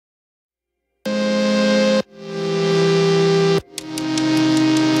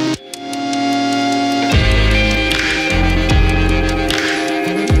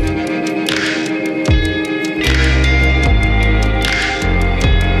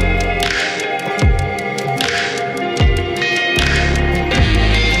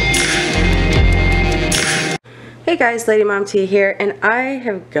guys, Lady Mom T here, and I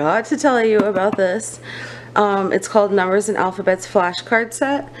have got to tell you about this. It's called Numbers and Alphabets flashcard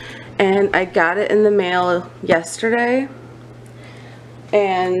set, and I got it in the mail yesterday,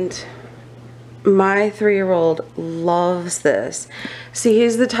 and my 3-year-old loves this. See,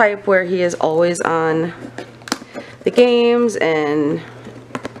 he's the type where he is always on the games, and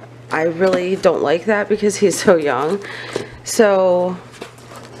I really don't like that because he's so young. So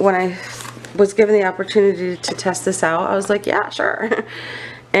when I was given the opportunity to test this out, I was like, yeah, sure.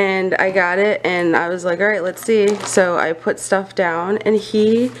 And I got it, and I was like, all right, let's see. So I put stuff down, and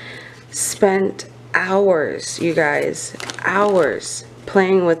he spent hours, you guys, hours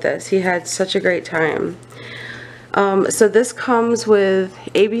playing with this. He had such a great time. So this comes with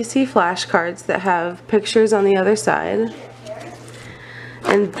ABC flashcards that have pictures on the other side.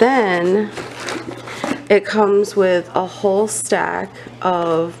 And then it comes with a whole stack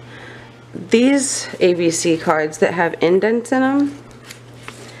of these ABC cards that have indents in them,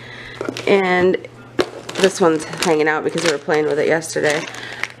 and this one's hanging out because we were playing with it yesterday.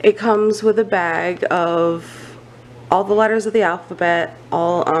 It comes with a bag of all the letters of the alphabet,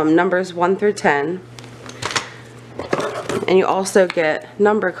 all numbers 1 through 10, and you also get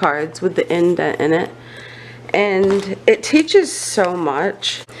number cards with the indent in it, and it teaches so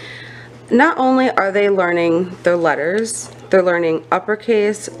much. Not only are they learning their letters, they're learning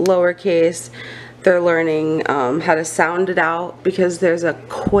uppercase, lowercase, they're learning how to sound it out because there's a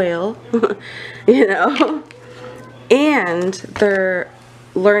quail, you know, and they're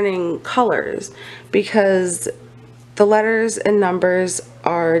learning colors because the letters and numbers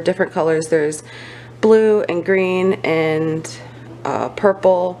are different colors. There's blue and green and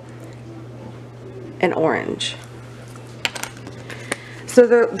purple and orange. So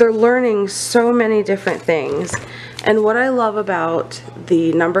they're learning so many different things. And what I love about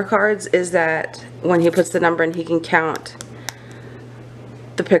the number cards is that when he puts the number in, he can count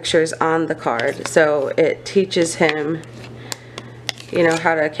the pictures on the card. So it teaches him, you know,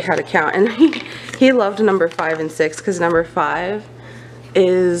 how to count. And he loved number 5 and 6 because number 5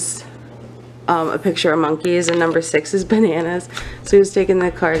 is a picture of monkeys and number 6 is bananas. So he was taking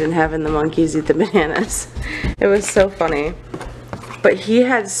the card and having the monkeys eat the bananas. It was so funny. But he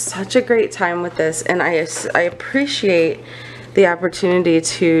had such a great time with this, and I appreciate the opportunity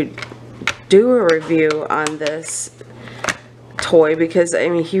to do a review on this toy because, I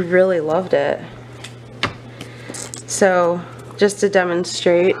mean, he really loved it. So, just to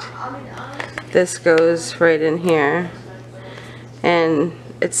demonstrate, this goes right in here, and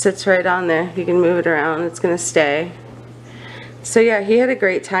it sits right on there. You can move it around, it's going to stay. So yeah, he had a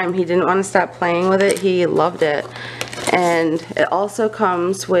great time. He didn't want to stop playing with it. He loved it. And it also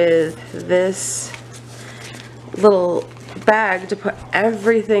comes with this little bag to put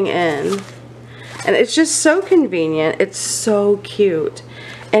everything in. And it's just so convenient. It's so cute.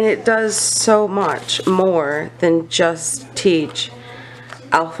 And it does so much more than just teach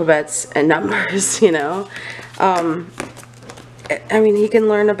alphabets and numbers, you know. I mean, he can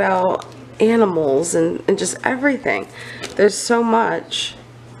learn about animals and just everything. There's so much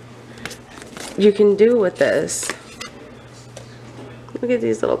you can do with this. Look at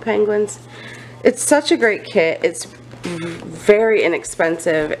these little penguins. It's such a great kit. It's very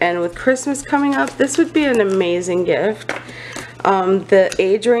inexpensive, and with Christmas coming up, this would be an amazing gift. The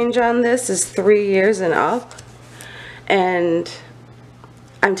age range on this is 3 years and up, and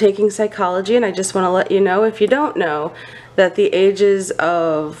I'm taking psychology, and I just want to let you know, if you don't know, that the ages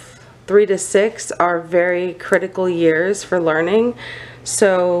of 3 to 6 are very critical years for learning.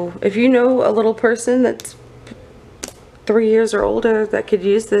 So if you know a little person that's 3 years or older that could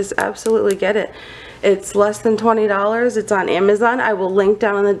use this, absolutely get it. It's less than $20. It's on Amazon. I will link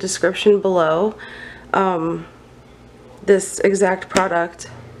down in the description below this exact product.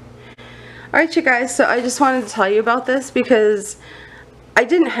 Alright, you guys, so I just wanted to tell you about this because I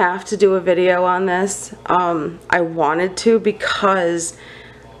didn't have to do a video on this. I wanted to because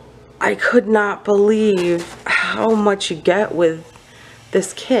I could not believe how much you get with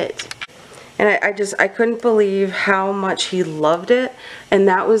this kit. And I couldn't believe how much he loved it, and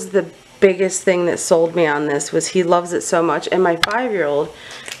that was the biggest thing that sold me on this, was he loves it so much. And my 5-year-old,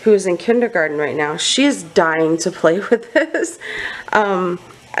 who is in kindergarten right now, she is dying to play with this.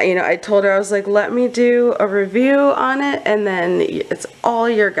 You know, I told her, I was like, let me do a review on it, and then it's all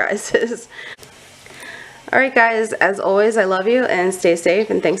your guys's. Alright guys, as always, I love you, and stay safe,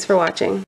 and thanks for watching.